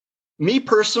me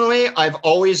personally, I've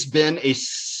always been a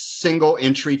single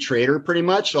entry trader pretty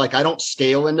much. Like I don't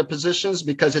scale into positions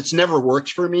because it's never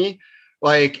worked for me.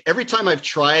 Like every time I've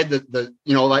tried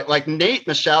like Nate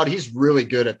Michaud, he's really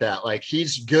good at that. Like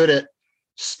he's good at,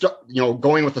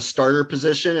 going with a starter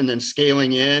position and then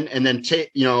scaling in and then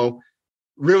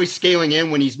really scaling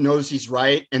in when he knows he's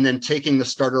right. And then taking the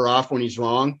starter off when he's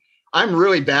wrong. I'm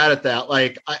really bad at that.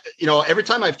 Like, every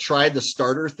time I've tried the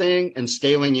starter thing and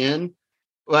scaling in,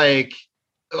 like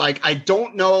I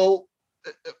don't know,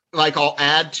 like I'll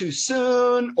add too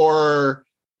soon or,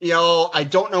 I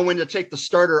don't know when to take the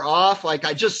starter off. Like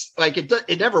I just like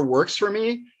it never works for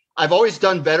me. I've always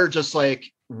done better just like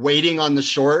waiting on the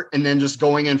short and then just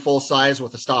going in full size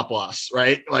with a stop loss,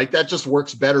 right? Like that just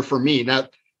works better for me. Now,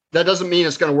 that doesn't mean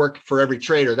it's going to work for every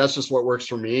trader. That's just what works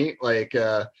for me. Like,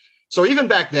 so even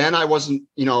back then I wasn't,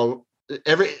 I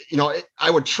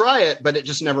would try it, but it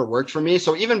just never worked for me.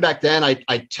 So even back then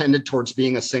I tended towards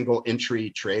being a single entry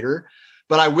trader,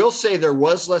 but I will say there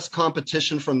was less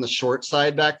competition from the short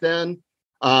side back then.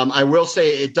 I will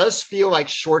say it does feel like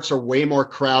shorts are way more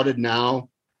crowded now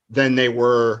than they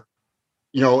were,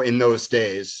 in those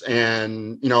days.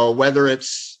 And, whether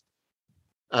it's,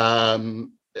 I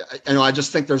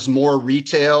just think there's more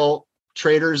retail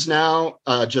traders now,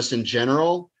 just in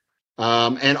general.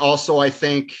 And also I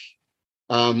think,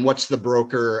 what's the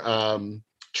broker,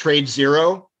 Trade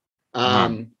Zero.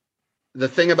 The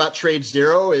thing about Trade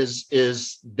Zero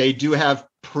is they do have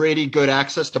pretty good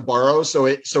access to borrow. So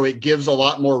it gives a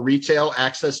lot more retail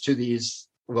access to these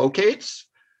locates.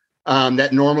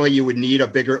 That normally you would need a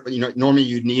bigger, normally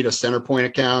you'd need a Center Point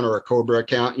account or a Cobra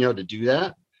account, to do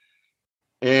that.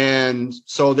 And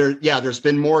so there's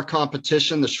been more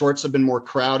competition. The shorts have been more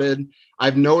crowded.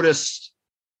 I've noticed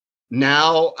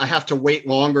now I have to wait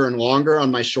longer and longer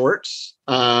on my shorts.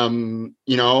 Back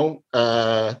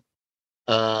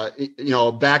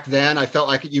then I felt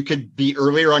like you could be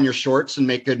earlier on your shorts and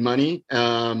make good money.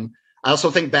 I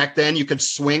also think back then you could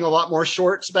swing a lot more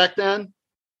shorts back then.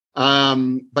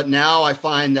 But now I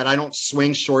find that I don't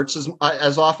swing shorts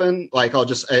as often. Like I'll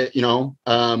just, I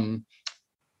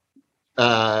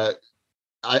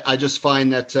just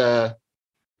find that,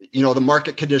 the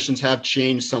market conditions have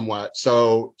changed somewhat.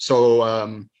 So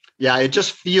it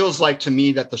just feels like to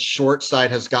me that the short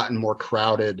side has gotten more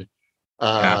crowded,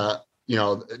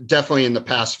 definitely in the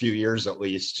past few years, at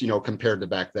least, compared to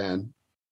back then.